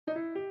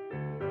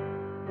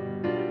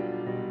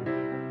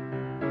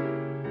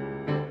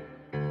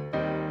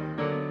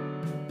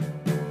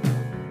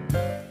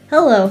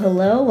Hello,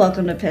 hello,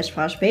 welcome to Pish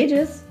Posh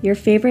Pages, your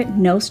favorite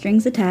no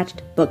strings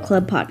attached book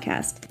club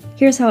podcast.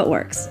 Here's how it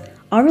works.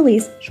 I'll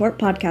release short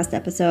podcast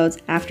episodes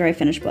after I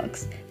finish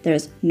books.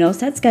 There's no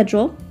set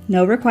schedule,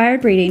 no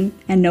required reading,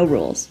 and no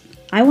rules.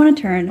 I want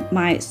to turn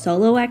my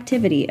solo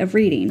activity of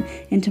reading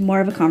into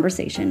more of a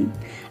conversation.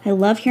 I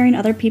love hearing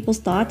other people's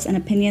thoughts and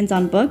opinions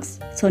on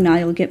books, so now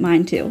you'll get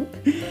mine too.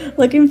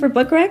 Looking for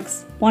book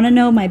recs? Want to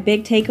know my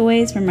big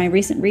takeaways from my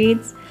recent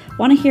reads?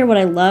 Want to hear what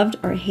I loved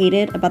or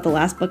hated about the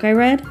last book I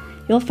read?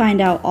 You'll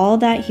find out all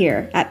that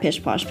here at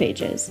Pish Posh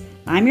Pages.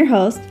 I'm your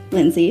host,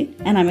 Lindsay,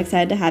 and I'm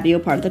excited to have you a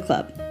part of the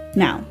club.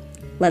 Now,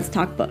 let's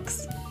talk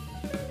books.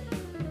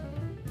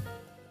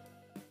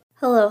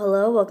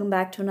 Hello, welcome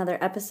back to another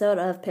episode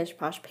of Pish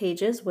Posh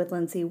Pages with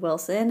Lindsay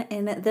Wilson.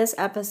 In this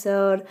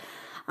episode,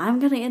 I'm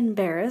going to get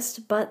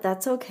embarrassed, but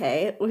that's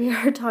okay. We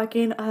are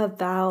talking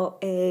about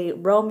a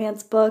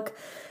romance book,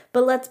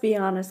 but let's be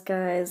honest,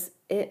 guys,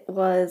 it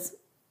was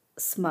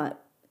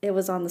smut. It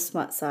was on the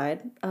smut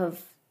side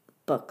of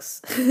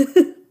books.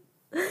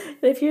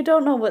 If you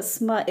don't know what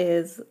smut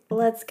is,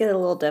 let's get a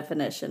little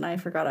definition. I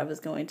forgot I was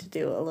going to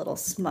do a little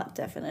smut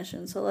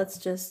definition, so let's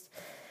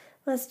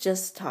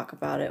just talk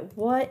about it.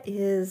 What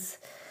is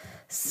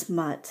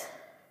smut?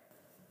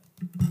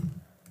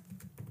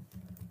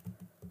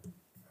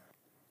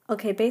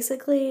 Okay,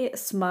 basically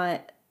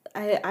smut,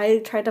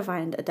 I tried to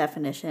find a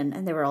definition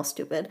and they were all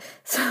stupid.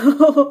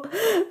 So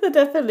the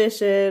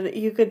definition,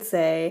 you could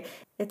say,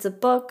 it's a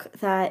book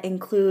that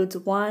includes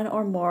one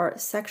or more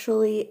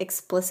sexually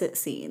explicit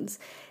scenes.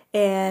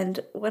 And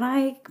when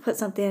I put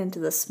something into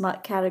the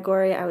smut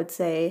category, I would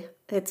say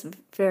it's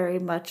very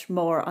much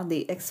more on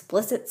the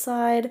explicit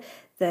side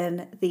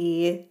than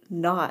the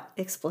not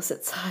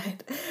explicit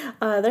side.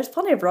 There's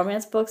plenty of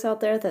romance books out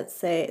there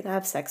that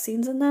have sex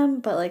scenes in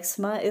them, but like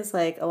smut is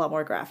like a lot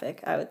more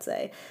graphic, I would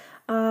say.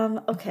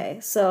 Okay,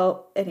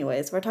 so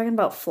anyways, we're talking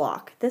about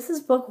Flock. This is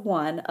book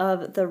 1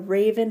 of the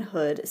Raven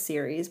Hood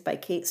series by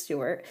Kate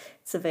Stewart.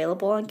 It's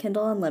available on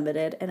Kindle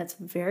Unlimited, and it's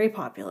very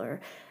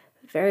popular.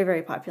 Very,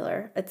 very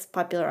popular. It's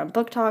popular on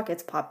Book Talk,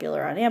 it's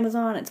popular on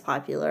Amazon, it's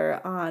popular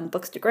on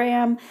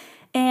Bookstagram,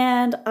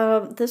 and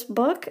this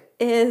book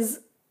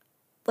is,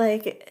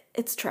 like,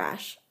 it's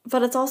trash,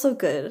 but it's also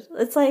good.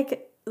 It's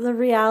like the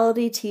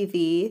reality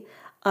TV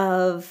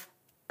of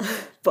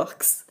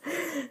books.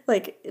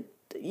 Like,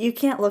 you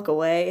can't look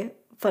away,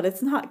 but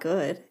it's not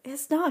good.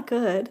 It's not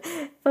good,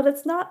 but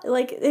it's not,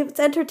 like, it's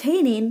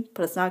entertaining,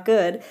 but it's not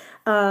good.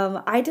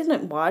 I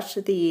didn't watch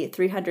the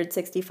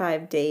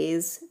 365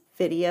 days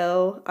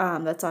video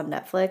that's on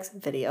Netflix.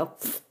 Video,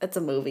 it's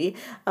a movie.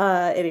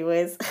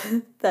 Anyways,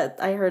 that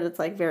I heard it's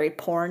like very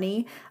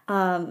porny.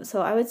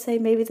 So I would say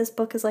maybe this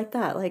book is like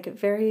that, like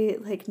very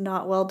like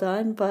not well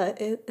done, but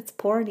it's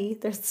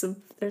porny. There's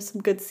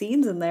some good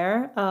scenes in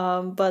there.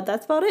 But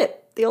that's about it.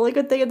 The only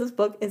good thing in this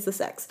book is the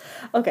sex.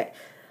 Okay.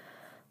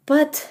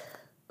 But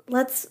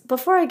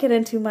before I get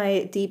into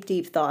my deep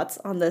thoughts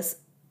on this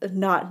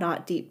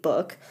not deep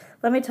book,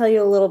 let me tell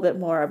you a little bit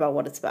more about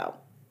what it's about.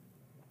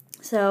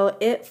 So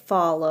it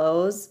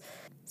follows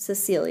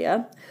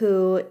Cecilia,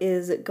 who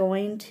is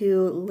going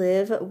to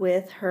live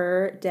with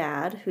her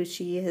dad, who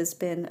she has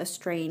been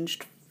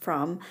estranged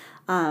from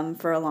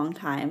for a long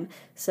time.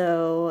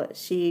 So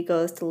she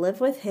goes to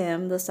live with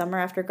him the summer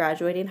after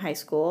graduating high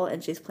school,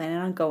 and she's planning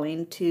on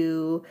going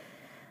to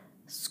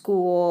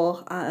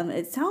school.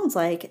 It sounds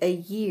like a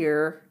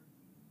year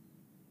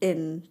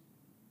in,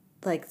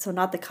 like, so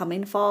not the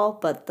coming fall,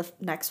 but the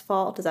next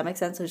fall. Does that make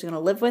sense? So she's going to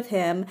live with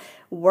him,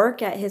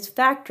 work at his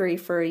factory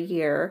for a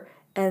year,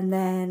 and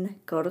then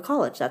go to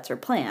college. That's her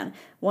plan.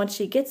 Once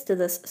she gets to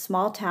this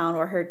small town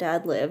where her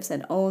dad lives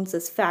and owns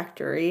this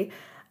factory,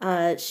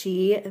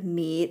 she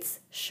meets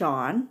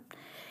Sean,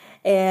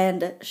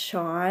 and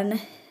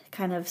Sean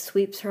kind of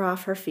sweeps her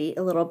off her feet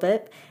a little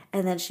bit,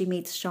 and then she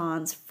meets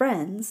Sean's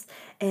friends,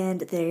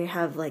 and they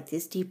have like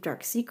these deep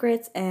dark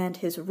secrets, and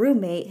his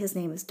roommate, his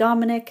name is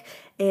Dominic,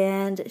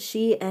 and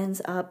she ends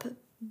up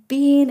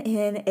being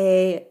in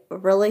a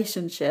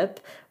relationship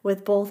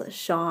with both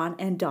Sean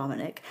and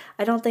Dominic.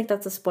 I don't think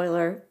that's a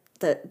spoiler.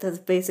 That's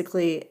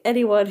basically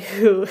anyone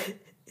who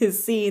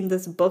has seen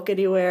this book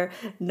anywhere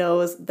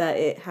knows that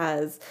it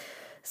has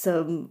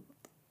some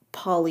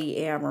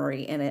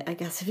polyamory in it, I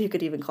guess, if you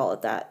could even call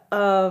it that.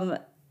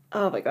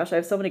 Oh my gosh, I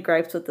have so many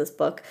gripes with this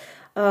book.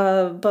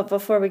 But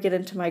before we get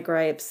into my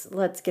gripes,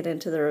 let's get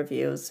into the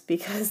reviews,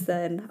 because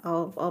then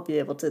I'll be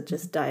able to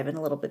just dive in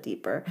a little bit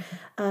deeper.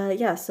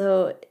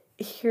 So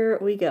here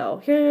we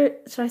go.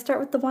 Should I start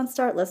with the 1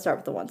 star? Let's start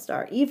with the 1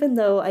 star. Even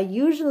though I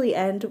usually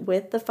end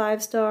with the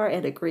 5 star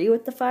and agree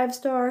with the 5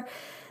 star,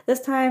 this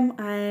time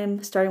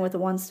I'm starting with the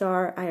 1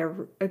 star. I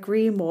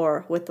agree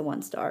more with the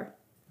 1 star.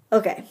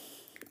 Okay.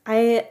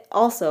 I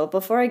also,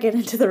 before I get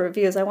into the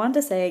reviews, I wanted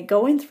to say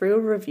going through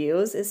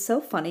reviews is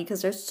so funny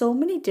because there's so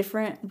many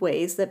different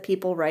ways that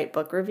people write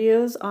book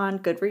reviews on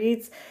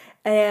Goodreads,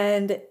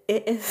 and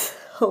it is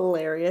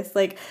hilarious.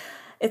 Like,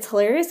 it's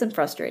hilarious and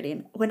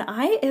frustrating. When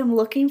I am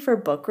looking for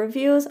book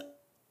reviews,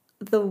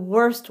 the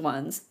worst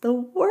ones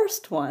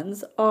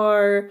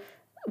are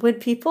when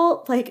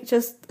people like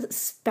just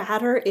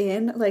spatter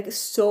in like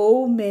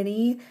so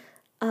many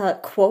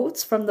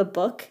quotes from the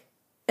book,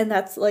 and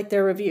that's like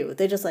their review.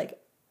 They just like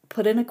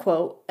put in a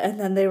quote and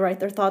then they write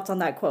their thoughts on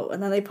that quote,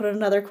 and then they put in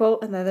another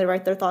quote and then they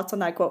write their thoughts on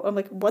that quote. I'm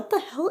like, what the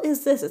hell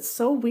is this? It's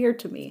so weird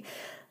to me.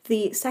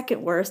 The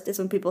second worst is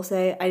when people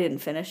say I didn't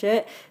finish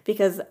it,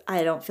 because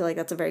I don't feel like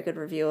that's a very good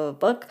review of a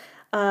book.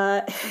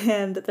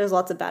 And there's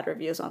lots of bad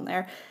reviews on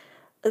there.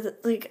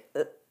 Like,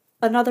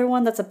 another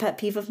one that's a pet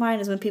peeve of mine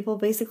is when people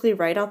basically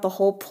write out the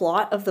whole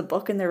plot of the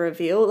book in their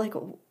review. Like,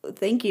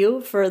 thank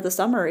you for the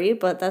summary,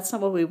 but that's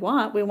not what we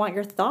want. We want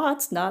your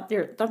thoughts, not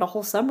a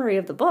whole summary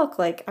of the book.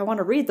 Like, I want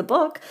to read the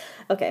book.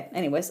 Okay,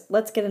 anyways,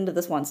 let's get into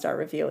this 1-star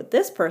review.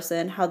 This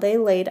person, how they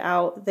laid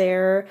out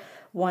their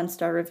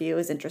 1-star review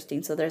is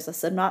interesting. So there's a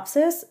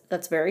synopsis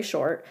that's very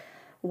short,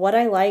 what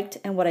I liked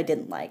and what I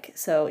didn't like.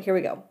 So here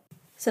we go.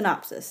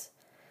 Synopsis.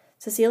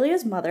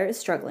 Cecilia's mother is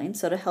struggling,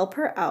 so to help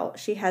her out,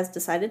 she has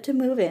decided to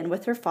move in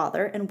with her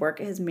father and work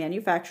at his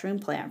manufacturing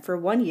plant for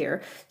 1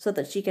 year so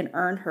that she can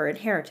earn her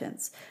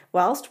inheritance.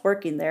 Whilst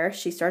working there,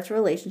 she starts a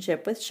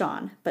relationship with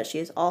Sean, but she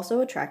is also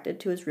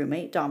attracted to his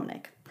roommate,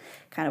 Dominic.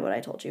 Kind of what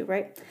I told you,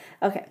 right?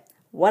 Okay,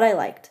 what I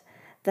liked.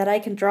 That I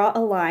can draw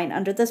a line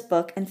under this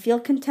book and feel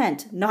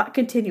content not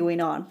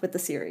continuing on with the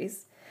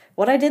series.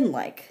 What I didn't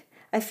like.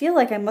 I feel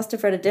like I must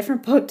have read a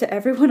different book to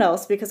everyone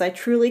else because I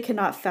truly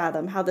cannot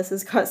fathom how this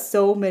has got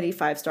so many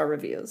 5-star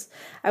reviews.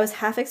 I was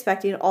half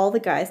expecting all the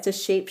guys to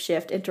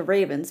shapeshift into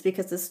ravens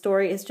because the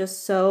story is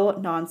just so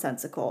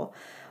nonsensical.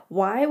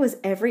 Why was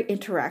every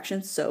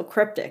interaction so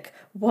cryptic?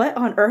 What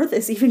on earth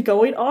is even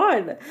going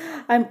on?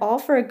 I'm all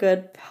for a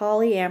good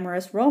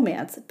polyamorous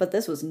romance, but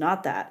this was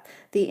not that.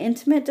 The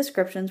intimate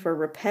descriptions were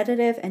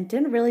repetitive and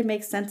didn't really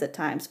make sense at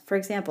times. For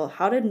example,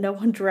 how did no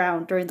one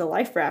drown during the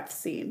life raft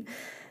scene?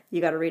 You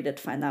got to read it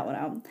to find that one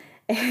out.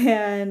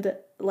 And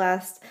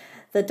last,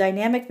 the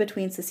dynamic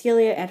between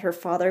Cecilia and her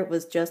father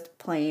was just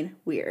plain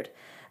weird.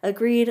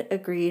 Agreed.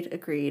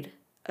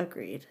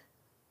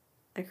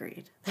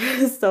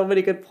 There's so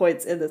many good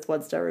points in this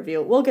 1-star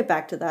review. We'll get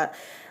back to that.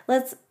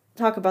 Let's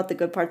talk about the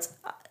good parts.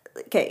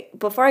 Okay,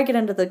 before I get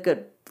into the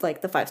good,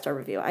 like the 5-star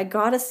review, I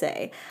gotta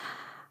say,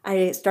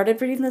 I started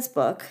reading this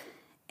book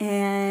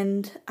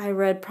and I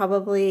read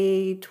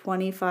probably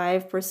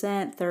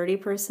 25%,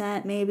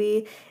 30%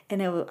 maybe.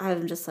 And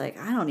I'm just like,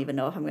 I don't even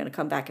know if I'm going to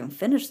come back and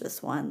finish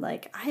this one.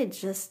 Like, I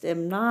just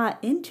am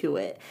not into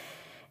it.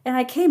 And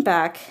I came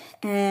back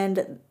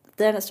and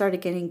then it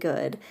started getting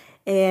good.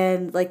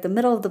 And like the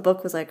middle of the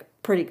book was like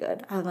pretty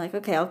good. I'm like,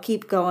 okay, I'll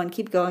keep going.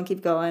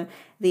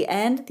 The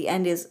end of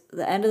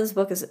this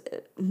book is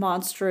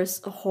monstrous,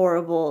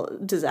 horrible,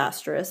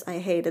 disastrous. I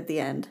hated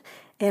the end.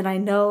 And I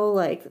know,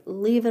 like,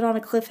 leave it on a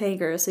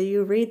cliffhanger so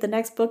you read the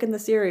next book in the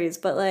series.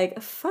 But,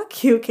 like,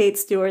 fuck you, Kate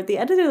Stewart. The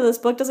ending of this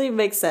book doesn't even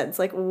make sense.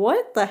 Like,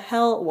 what the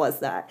hell was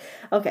that?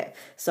 Okay,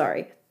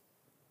 sorry.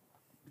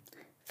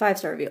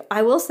 5-star review.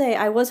 I will say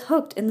I was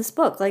hooked in this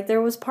book. Like, there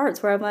was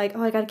parts where I'm like,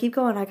 oh, I gotta keep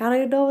going. I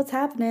gotta know what's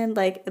happening.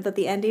 Like, but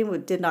the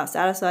ending did not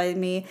satisfy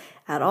me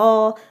at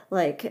all.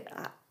 Like,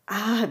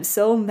 I'm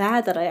so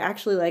mad that I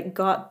actually, like,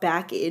 got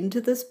back into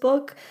this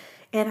book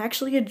and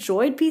actually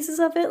enjoyed pieces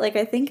of it. Like,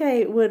 I think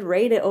I would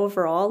rate it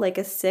overall like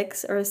a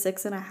 6 or a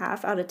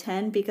 6.5 out of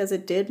 10 because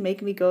it did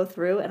make me go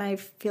through and I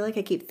feel like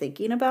I keep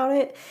thinking about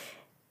it,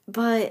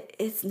 but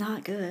it's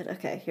not good.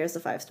 Okay, here's the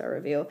 5-star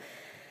review.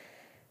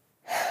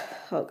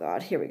 Oh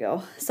God, here we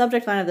go.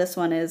 Subject line of this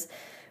one is,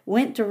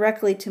 went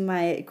directly to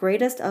my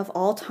greatest of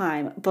all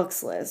time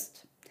books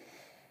list.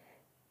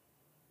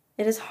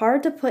 It is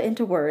hard to put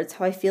into words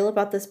how I feel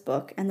about this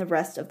book and the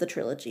rest of the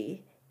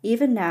trilogy.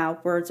 Even now,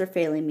 words are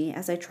failing me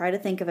as I try to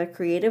think of a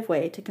creative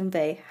way to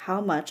convey how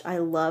much I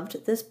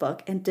loved this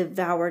book and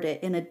devoured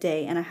it in a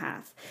day and a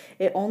half.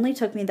 It only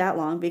took me that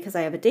long because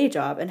I have a day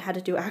job and had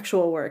to do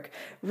actual work.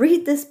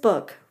 Read this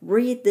book.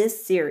 Read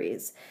this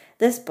series.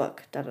 This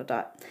book, ...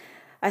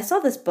 I saw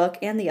this book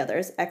and the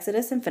others,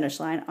 Exodus and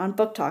Finish Line, on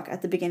Book Talk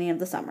at the beginning of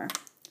the summer.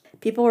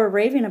 People were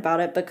raving about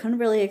it but couldn't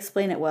really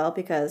explain it well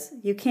because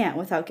you can't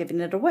without giving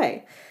it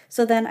away.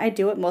 So then I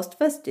do what most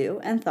of us do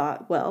and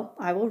thought, well,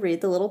 I will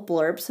read the little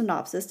blurb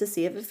synopsis to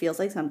see if it feels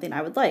like something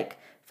I would like.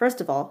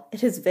 First of all,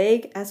 it is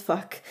vague as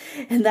fuck.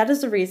 And that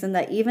is the reason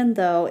that even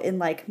though in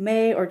like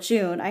May or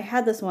June I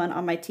had this one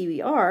on my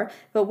TBR,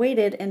 but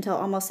waited until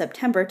almost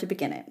September to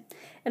begin it.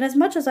 And as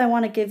much as I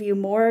want to give you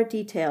more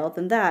detail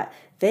than that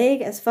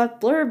vague as fuck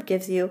blurb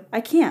gives you,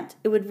 I can't.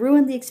 It would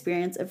ruin the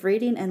experience of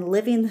reading and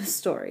living this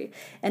story.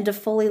 And to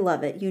fully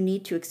love it, you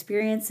need to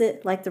experience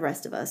it like the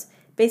rest of us,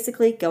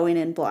 basically going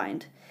in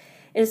blind.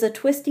 It is a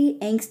twisty,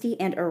 angsty,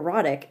 and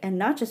erotic, and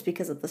not just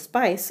because of the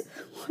spice,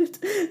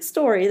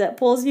 story that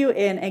pulls you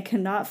in and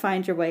cannot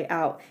find your way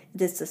out.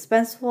 It is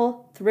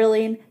suspenseful,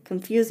 thrilling,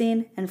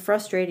 confusing, and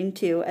frustrating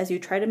too as you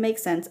try to make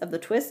sense of the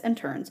twists and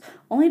turns,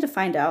 only to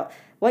find out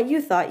what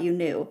you thought you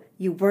knew.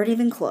 You weren't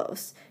even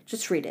close.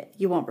 Just read it.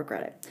 You won't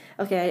regret it.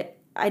 Okay,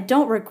 I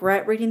don't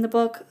regret reading the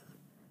book,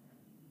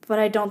 but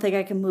I don't think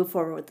I can move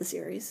forward with the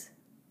series.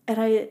 And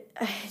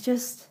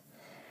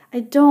I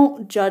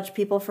don't judge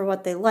people for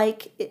what they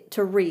like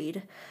to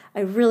read. I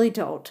really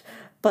don't.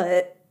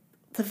 But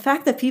the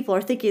fact that people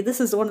are thinking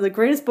this is one of the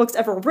greatest books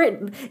ever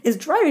written is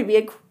driving me,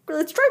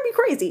 it's driving me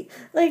crazy.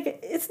 Like,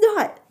 it's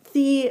not.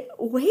 The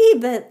way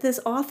that this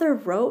author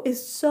wrote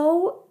is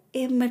so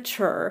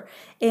immature.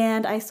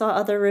 And I saw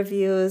other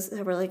reviews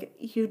that were like,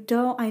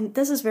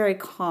 this is very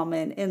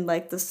common in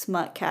like the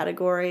smut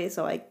category,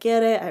 so I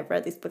get it. I've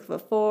read these books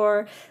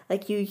before.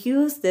 Like, you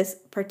use this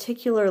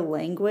particular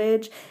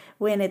language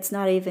when it's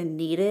not even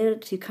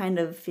needed to kind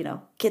of,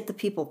 get the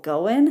people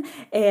going.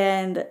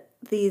 And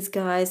these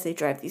guys, they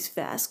drive these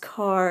fast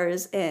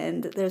cars,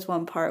 and there's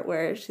one part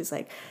where she's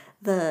like,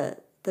 the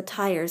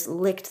tires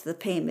licked the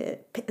pavement.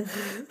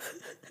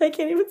 I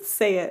can't even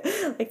say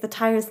it. Like, the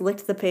tires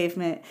licked the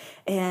pavement,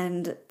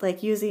 and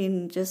like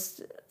using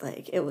just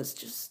like, it was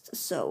just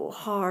so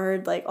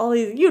hard. Like, all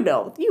these, you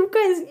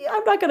guys,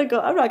 I'm not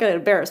gonna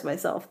embarrass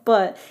myself,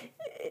 but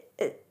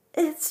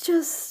it's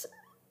just,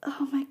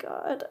 oh my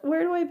God,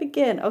 where do I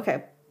begin?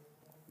 Okay.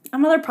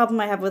 Another problem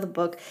I have with a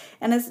book,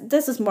 and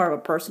this is more of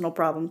a personal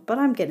problem, but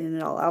I'm getting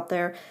it all out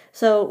there.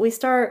 So we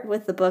start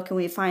with the book and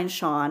we find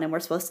Sean, and we're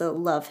supposed to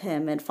love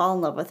him and fall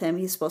in love with him.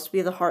 He's supposed to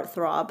be the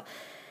heartthrob.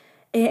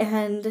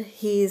 And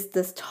he's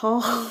this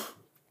tall,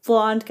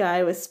 blonde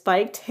guy with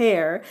spiked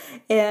hair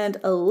and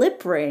a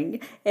lip ring.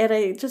 And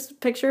I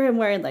just picture him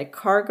wearing like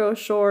cargo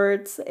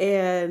shorts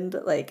and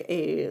like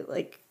a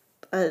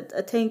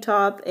tank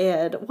top,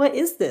 and what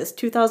is this,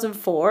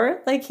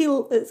 2004? Like, he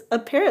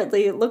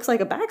apparently looks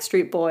like a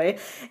Backstreet Boy,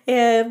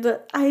 and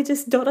I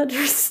just don't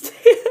understand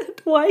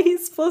why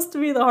he's supposed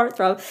to be the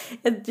heartthrob.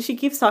 And she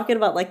keeps talking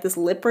about like this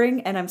lip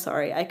ring, and I'm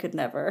sorry, I could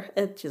never.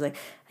 And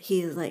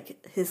she's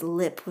like, his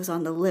lip was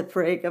on the lip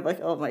ring. I'm like,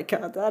 oh my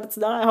God, that's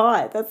not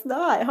hot. That's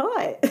not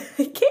hot.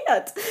 I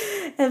can't.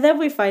 And then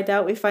we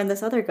find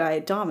this other guy,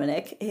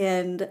 Dominic,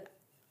 and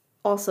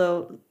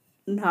also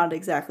not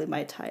exactly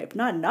my type.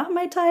 Not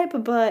my type,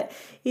 but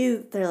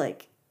they're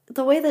like,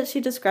 the way that she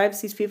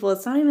describes these people,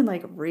 it's not even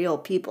like real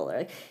people. They're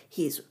like,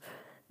 he's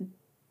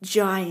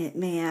giant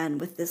man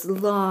with this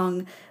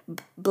long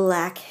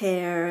black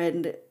hair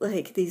and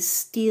like these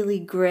steely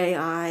gray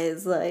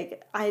eyes.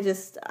 Like, I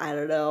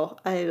don't know.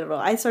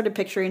 I started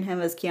picturing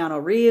him as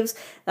Keanu Reeves.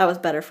 That was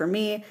better for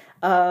me.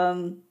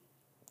 I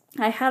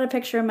had a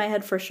picture in my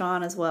head for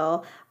Sean as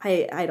well.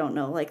 I don't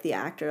know, like the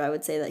actor I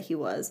would say that he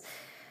was.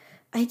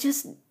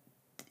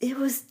 It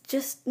was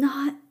just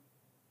not,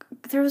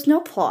 there was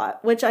no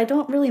plot, which I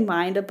don't really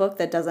mind a book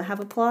that doesn't have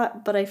a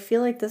plot, but I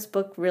feel like this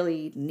book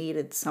really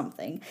needed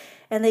something.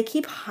 And they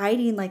keep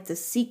hiding like the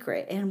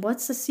secret. And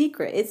what's the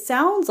secret? It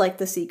sounds like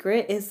the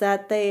secret is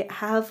that they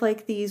have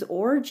like these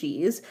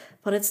orgies,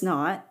 but it's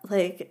not.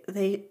 Like,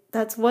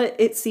 that's what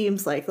it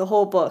seems like. The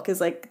whole book is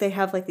like, they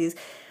have like these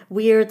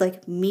weird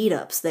like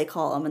meetups, they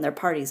call them, in their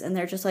parties, and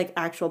they're just like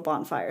actual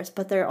bonfires,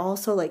 but they're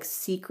also like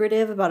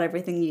secretive about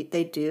everything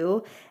they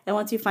do. And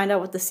once you find out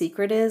what the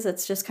secret is,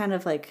 it's just kind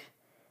of like,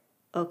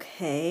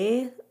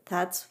 okay,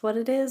 that's what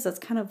it is. That's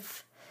kind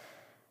of,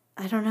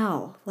 I don't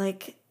know,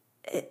 like,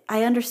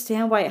 I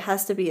understand why it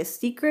has to be a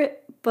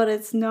secret, but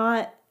it's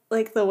not,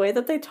 like, the way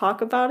that they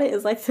talk about it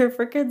is like they're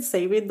freaking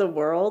saving the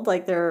world,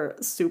 like they're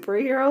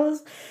superheroes,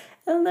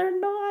 and they're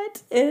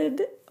not.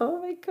 And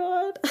oh my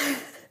God.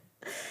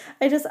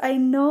 I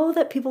know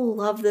that people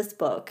love this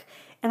book,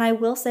 and I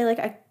will say, like,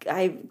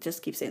 I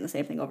just keep saying the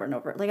same thing over and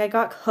over. Like, I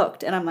got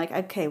hooked, and I'm like,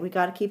 okay, we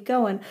got to keep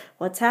going.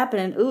 What's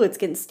happening? Ooh, it's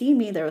getting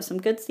steamy. There was some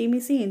good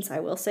steamy scenes. I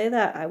will say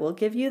that. I will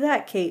give you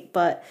that, Kate.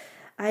 But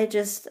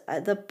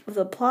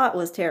the plot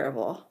was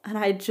terrible, and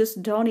I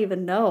just don't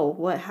even know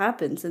what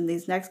happens in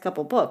these next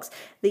couple books.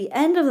 The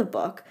end of the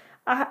book,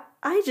 I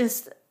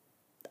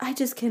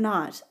just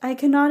cannot. I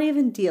cannot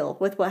even deal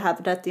with what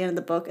happened at the end of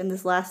the book in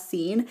this last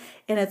scene.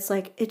 And it's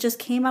like, it just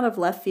came out of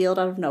left field,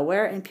 out of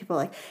nowhere. And people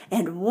are like,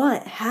 and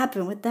what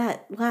happened with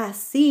that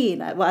last scene?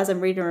 Well, as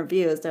I'm reading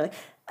reviews, they're like,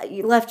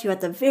 it left you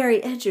at the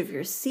very edge of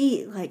your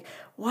seat. Like,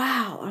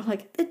 wow. I'm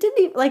like, it didn't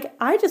even, like,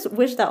 I just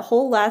wish that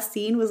whole last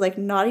scene was like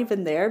not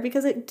even there,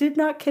 because it did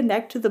not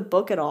connect to the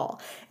book at all.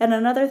 And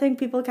another thing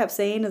people kept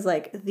saying is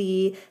like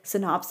the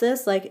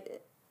synopsis, like,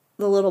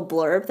 the little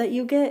blurb that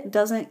you get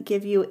doesn't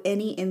give you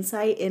any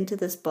insight into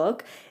this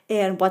book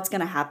and what's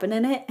going to happen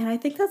in it. And I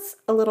think that's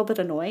a little bit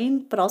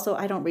annoying, but also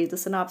I don't read the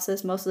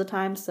synopsis most of the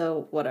time,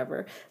 so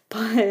whatever.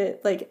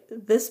 But like,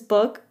 this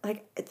book,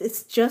 like,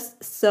 it's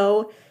just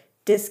so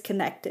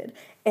disconnected.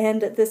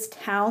 And this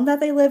town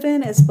that they live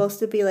in is supposed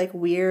to be like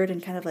weird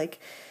and kind of like,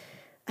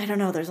 I don't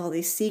know, there's all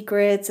these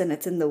secrets, and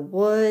it's in the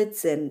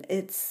woods, and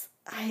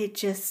I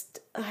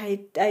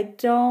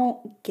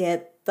don't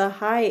get the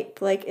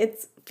hype. Like,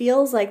 it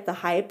feels like the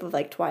hype of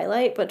like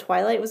Twilight, but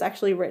Twilight was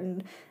actually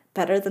written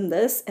better than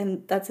this,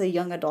 and that's a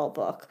young adult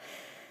book.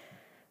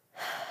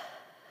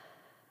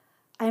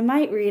 I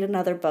might read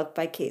another book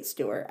by Kate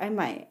Stewart. I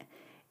might.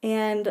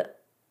 And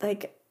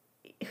like,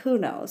 who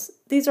knows?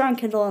 These are on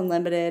Kindle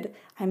Unlimited.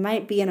 I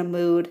might be in a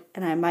mood,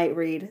 and I might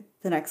read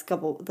the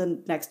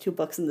next two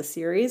books in the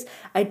series.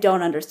 I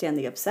don't understand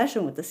the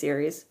obsession with the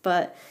series,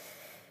 but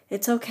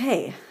it's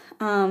okay.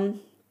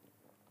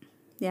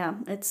 Yeah,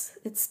 it's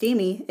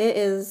steamy. It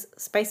is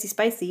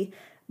spicy,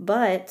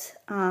 but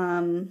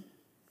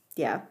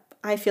yeah,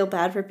 I feel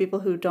bad for people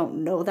who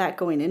don't know that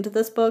going into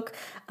this book.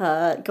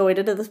 You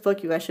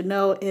guys should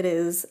know it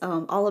is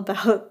all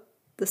about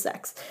the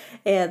sex,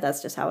 and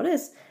that's just how it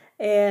is.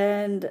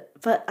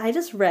 But I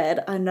just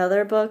read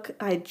another book.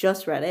 I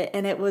just read it,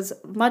 and it was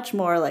much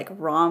more like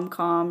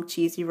rom-com,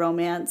 cheesy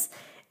romance.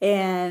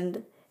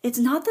 And it's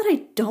not that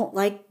I don't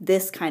like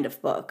this kind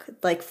of book,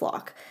 like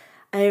Flock.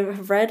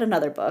 I've read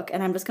another book,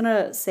 and I'm just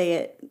gonna say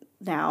it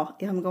now.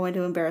 I'm going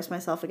to embarrass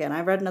myself again. I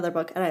read another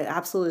book, and I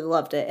absolutely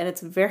loved it. And it's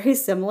very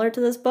similar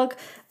to this book,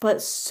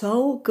 but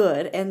so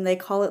good. And they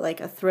call it like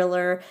a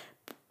thriller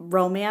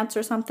romance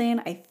or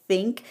something. I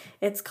think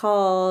it's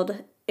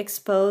called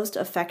Exposed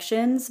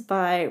Affections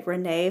by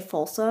Renee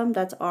Folsom.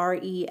 That's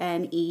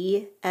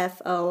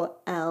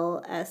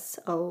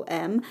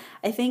RENEFOLSOM.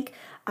 I think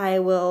I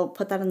will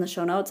put that in the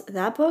show notes.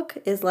 That book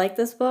is like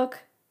this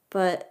book,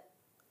 but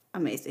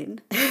amazing.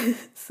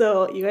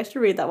 So you guys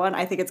should read that one.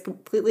 I think it's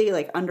completely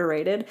like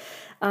underrated.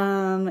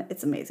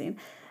 It's amazing.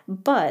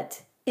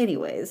 But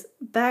anyways,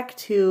 back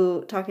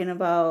to talking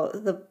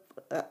about the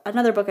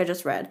another book I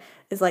just read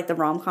is like the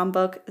rom-com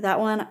book. That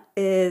one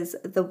is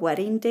The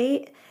Wedding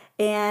Date,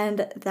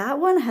 and that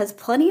one has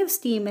plenty of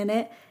steam in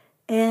it,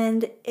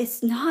 and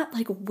it's not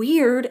like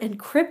weird and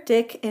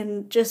cryptic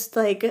and just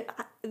like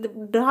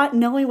not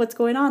knowing what's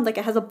going on. Like,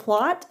 it has a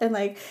plot, and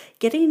like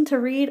getting to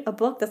read a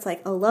book that's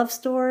like a love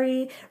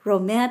story,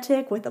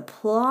 romantic with a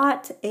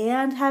plot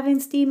and having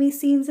steamy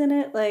scenes in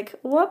it. Like,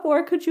 what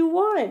more could you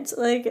want?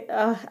 Like,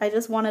 I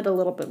just wanted a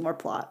little bit more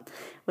plot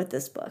with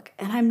this book.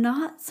 And I'm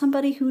not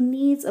somebody who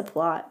needs a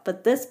plot,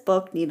 but this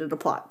book needed a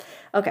plot.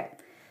 Okay.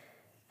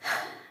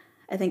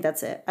 I think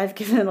that's it. I've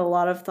given a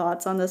lot of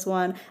thoughts on this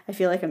one. I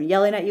feel like I'm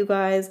yelling at you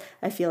guys.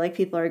 I feel like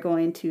people are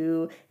going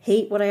to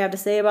hate what I have to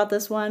say about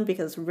this one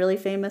because it's really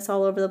famous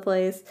all over the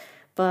place.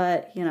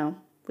 But, you know,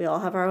 we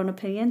all have our own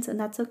opinions, and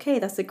that's okay.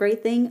 That's the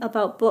great thing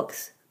about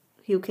books.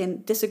 You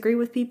can disagree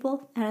with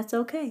people, and it's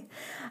okay.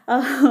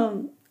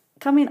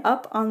 Coming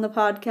up on the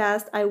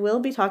podcast, I will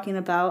be talking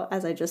about,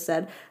 as I just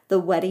said, The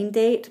Wedding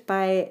Date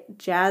by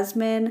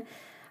Jasmine.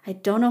 I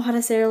don't know how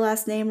to say her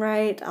last name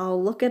right. I'll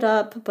look it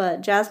up,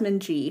 but Jasmine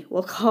G.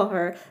 We'll call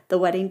her The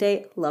Wedding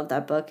Date. Love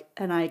that book,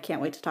 and I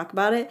can't wait to talk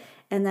about it.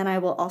 And then I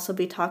will also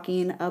be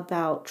talking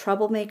about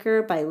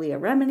Troublemaker by Leah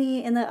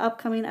Remini in the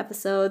upcoming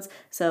episodes,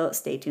 so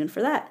stay tuned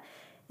for that.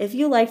 If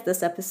you liked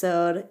this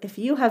episode, if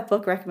you have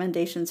book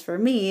recommendations for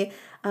me,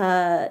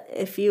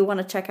 if you want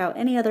to check out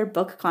any other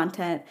book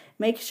content,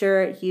 make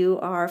sure you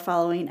are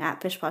following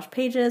at Pish Posh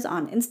Pages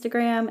on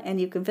Instagram,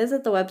 and you can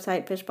visit the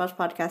website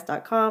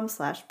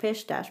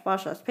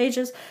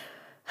pishposhpodcast.com/pish-posh-pages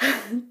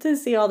to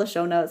see all the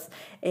show notes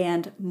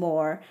and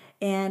more.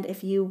 And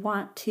if you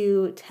want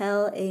to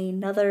tell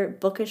another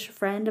bookish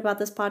friend about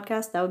this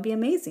podcast, that would be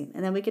amazing.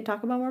 And then we could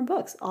talk about more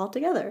books all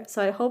together.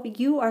 So I hope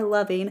you are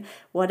loving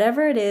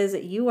whatever it is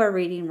you are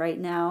reading right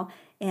now.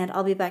 And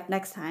I'll be back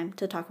next time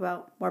to talk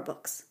about more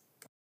books.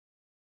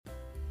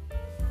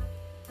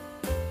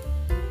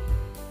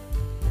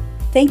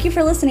 Thank you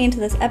for listening to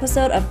this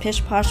episode of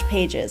Pish Posh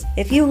Pages.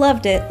 If you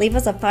loved it, leave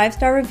us a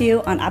 5-star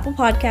review on Apple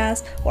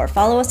Podcasts, or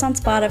follow us on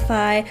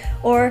Spotify,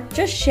 or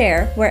just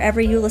share wherever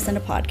you listen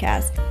to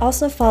podcasts.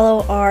 Also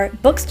follow our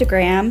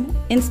Bookstagram,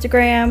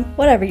 Instagram,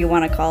 whatever you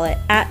want to call it,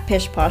 at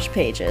Pish Posh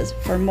Pages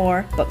for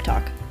more book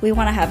talk. We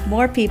want to have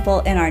more people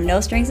in our No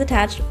Strings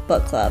Attached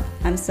book club.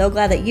 I'm so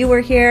glad that you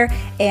were here,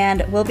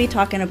 and we'll be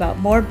talking about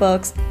more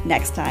books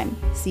next time.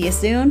 See you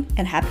soon,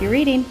 and happy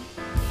reading!